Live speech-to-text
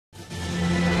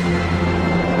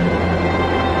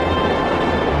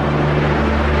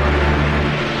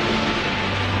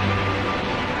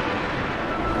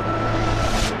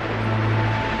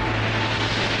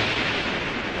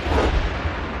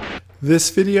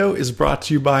This video is brought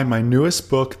to you by my newest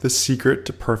book, The Secret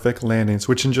to Perfect Landings,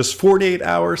 which in just 48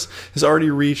 hours has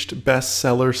already reached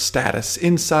bestseller status.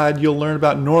 Inside, you'll learn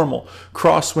about normal,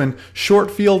 crosswind, short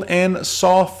field, and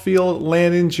soft field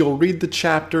landings. You'll read the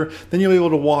chapter, then you'll be able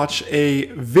to watch a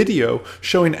video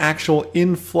showing actual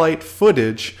in-flight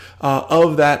footage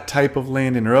of that type of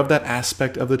landing or of that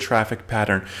aspect of the traffic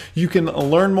pattern. You can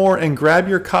learn more and grab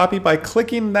your copy by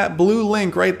clicking that blue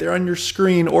link right there on your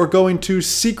screen or going to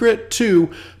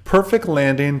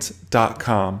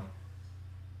secret2perfectlandings.com.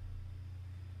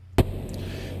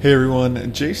 Hey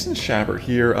everyone, Jason Schabbert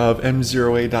here of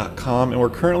MzeroA.com, and we're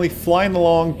currently flying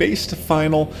along base to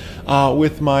final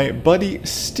with my buddy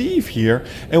Steve here,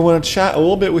 and want to chat a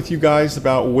little bit with you guys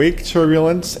about wake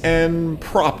turbulence and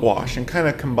prop wash and kind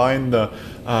of combine the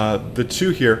two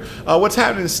here. What's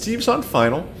happening is Steve's on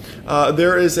final.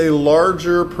 There is a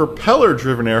larger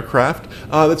propeller-driven aircraft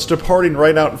that's departing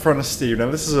right out in front of Steve. Now,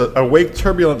 this is a wake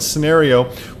turbulence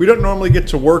scenario we don't normally get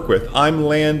to work with. I'm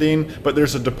landing, but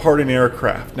there's a departing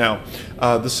aircraft. Now,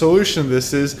 the solution to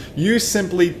this is you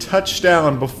simply touch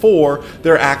down before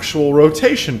their actual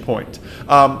rotation point.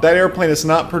 That airplane is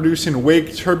not producing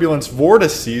wake turbulence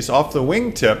vortices off the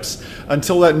wingtips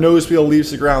until that nose wheel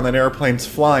leaves the ground. That airplane's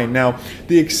flying. Now,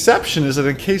 the exception is that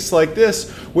in a case like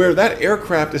this, where that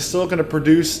aircraft is still going to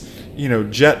produce, you know,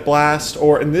 jet blast,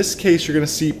 or in this case, you're going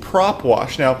to see prop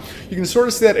wash. Now, you can sort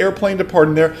of see that airplane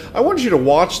departing there. I want you to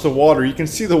watch the water. You can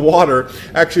see the water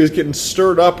actually is getting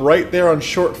stirred up right there on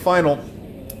short final,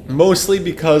 mostly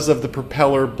because of the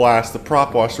propeller blast, the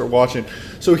prop wash we're watching.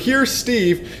 So here's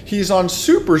Steve. He's on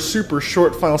super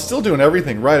short final, still doing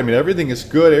everything right. I mean, everything is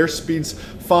good. Airspeed's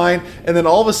fine. And then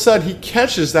all of a sudden, he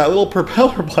catches that little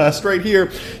propeller blast right here.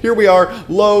 Here we are,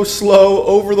 low, slow,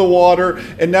 over the water,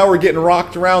 and now we're getting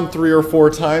rocked around 3 or 4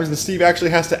 times. And Steve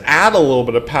actually has to add a little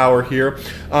bit of power here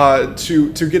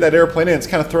to get that airplane in. It's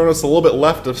kind of thrown us a little bit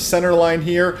left of center line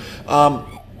here.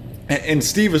 And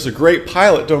Steve is a great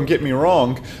pilot, don't get me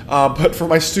wrong, but for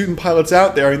my student pilots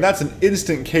out there, I mean, that's an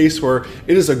instant case where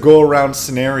it is a go-around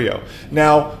scenario.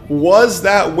 Now, was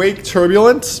that wake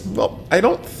turbulence? Well, I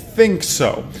don't think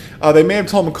so. They may have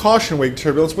told him caution wake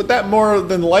turbulence, but that more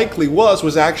than likely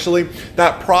was actually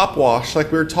that prop wash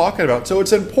like we were talking about. So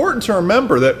it's important to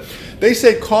remember that they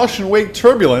say caution wake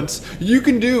turbulence. You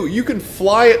can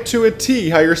fly it to a T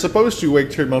how you're supposed to wake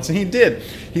turbulence, and he did.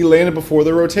 He landed before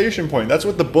the rotation point. That's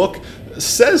what the book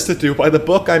says to do. By the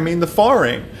book, I mean the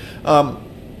FARing.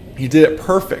 He did it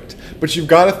perfect. But you've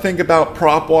got to think about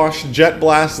prop wash, jet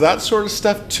blast, that sort of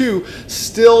stuff too,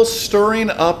 still stirring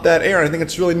up that air. I think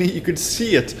it's really neat. You could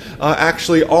see it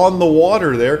actually on the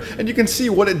water there, and you can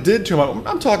see what it did to him.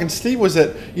 I'm talking Steve was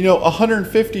at,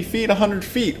 150 feet, 100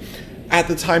 feet at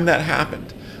the time that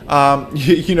happened.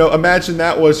 Imagine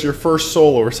that was your first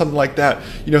solo or something like that.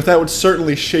 That would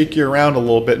certainly shake you around a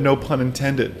little bit, no pun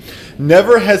intended.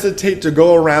 Never hesitate to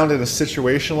go around in a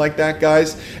situation like that,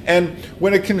 guys. And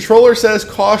when a controller says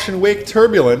caution wake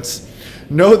turbulence,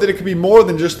 know that it could be more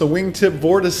than just the wingtip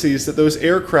vortices that those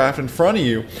aircraft in front of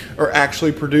you are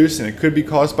actually producing. It could be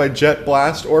caused by jet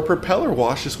blast or propeller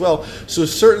wash as well. So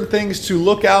certain things to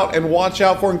look out and watch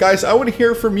out for. And guys, I want to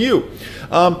hear from you.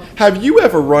 Have you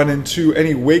ever run into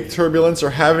any wake turbulence or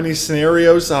have any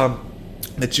scenarios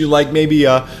that you'd like maybe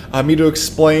me to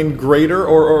explain greater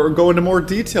or go into more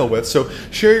detail with? So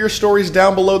share your stories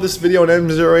down below this video on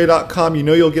MzeroA.com.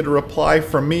 You'll get a reply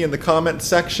from me in the comment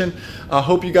section. I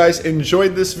hope you guys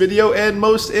enjoyed this video, and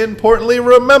most importantly,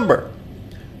 remember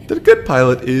that a good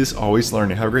pilot is always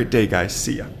learning. Have a great day, guys.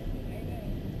 See ya.